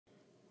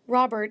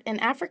Robert, an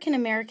African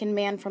American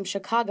man from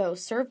Chicago,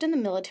 served in the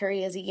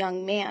military as a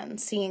young man,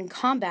 seeing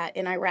combat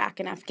in Iraq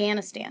and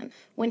Afghanistan.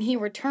 When he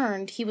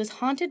returned, he was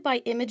haunted by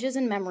images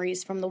and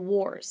memories from the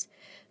wars,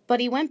 but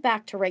he went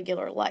back to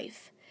regular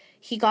life.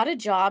 He got a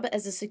job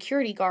as a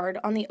security guard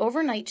on the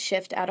overnight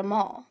shift at a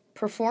mall,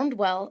 performed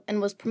well,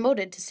 and was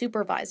promoted to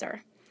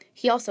supervisor.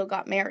 He also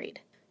got married.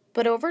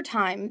 But over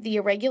time, the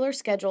irregular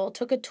schedule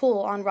took a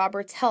toll on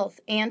Robert's health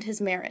and his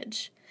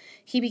marriage.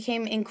 He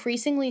became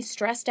increasingly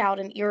stressed out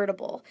and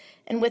irritable,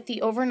 and with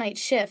the overnight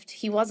shift,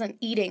 he wasn't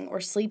eating or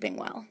sleeping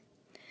well.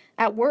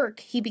 At work,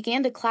 he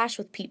began to clash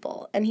with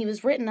people, and he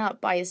was written up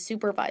by his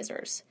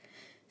supervisors.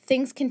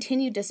 Things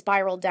continued to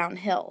spiral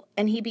downhill,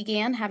 and he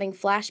began having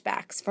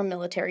flashbacks from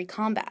military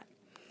combat.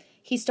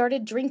 He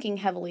started drinking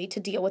heavily to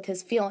deal with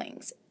his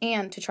feelings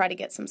and to try to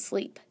get some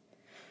sleep.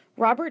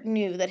 Robert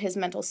knew that his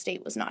mental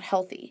state was not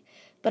healthy,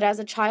 but as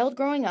a child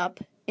growing up,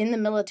 in the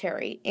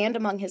military, and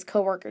among his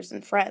coworkers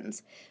and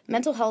friends,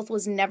 mental health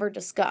was never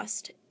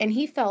discussed, and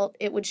he felt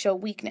it would show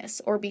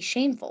weakness or be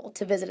shameful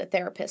to visit a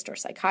therapist or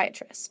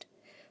psychiatrist.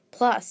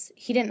 Plus,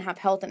 he didn't have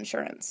health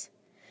insurance.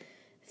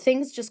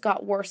 Things just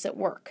got worse at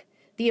work.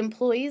 The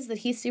employees that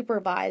he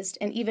supervised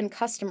and even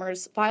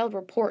customers filed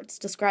reports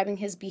describing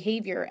his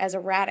behavior as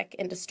erratic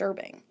and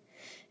disturbing.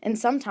 And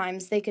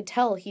sometimes they could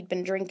tell he'd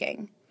been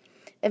drinking.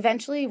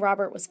 Eventually,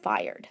 Robert was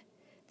fired.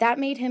 That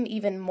made him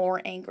even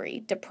more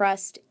angry,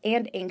 depressed,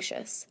 and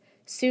anxious.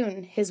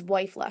 Soon, his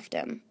wife left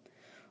him.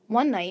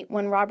 One night,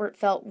 when Robert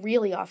felt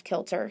really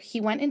off-kilter,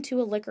 he went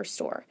into a liquor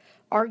store,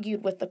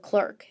 argued with the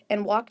clerk,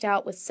 and walked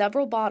out with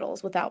several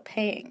bottles without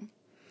paying.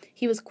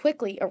 He was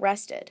quickly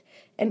arrested,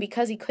 and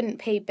because he couldn't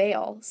pay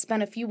bail,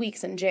 spent a few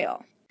weeks in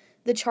jail.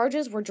 The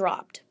charges were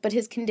dropped, but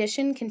his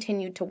condition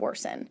continued to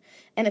worsen,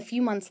 and a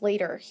few months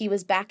later, he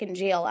was back in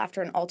jail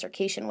after an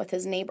altercation with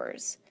his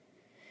neighbors.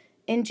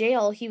 In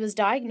jail, he was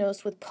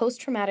diagnosed with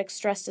post-traumatic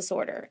stress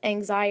disorder,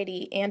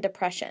 anxiety, and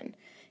depression.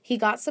 He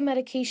got some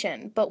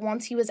medication, but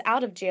once he was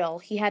out of jail,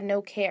 he had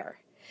no care.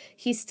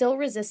 He still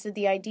resisted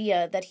the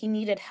idea that he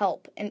needed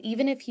help, and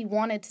even if he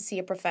wanted to see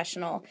a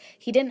professional,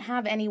 he didn't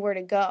have anywhere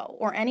to go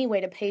or any way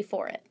to pay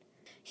for it.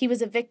 He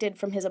was evicted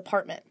from his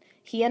apartment.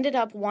 He ended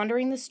up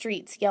wandering the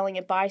streets yelling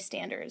at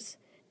bystanders,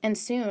 and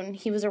soon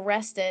he was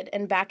arrested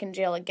and back in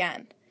jail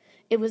again.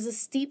 It was a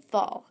steep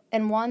fall,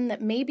 and one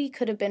that maybe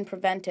could have been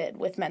prevented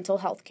with mental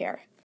health care.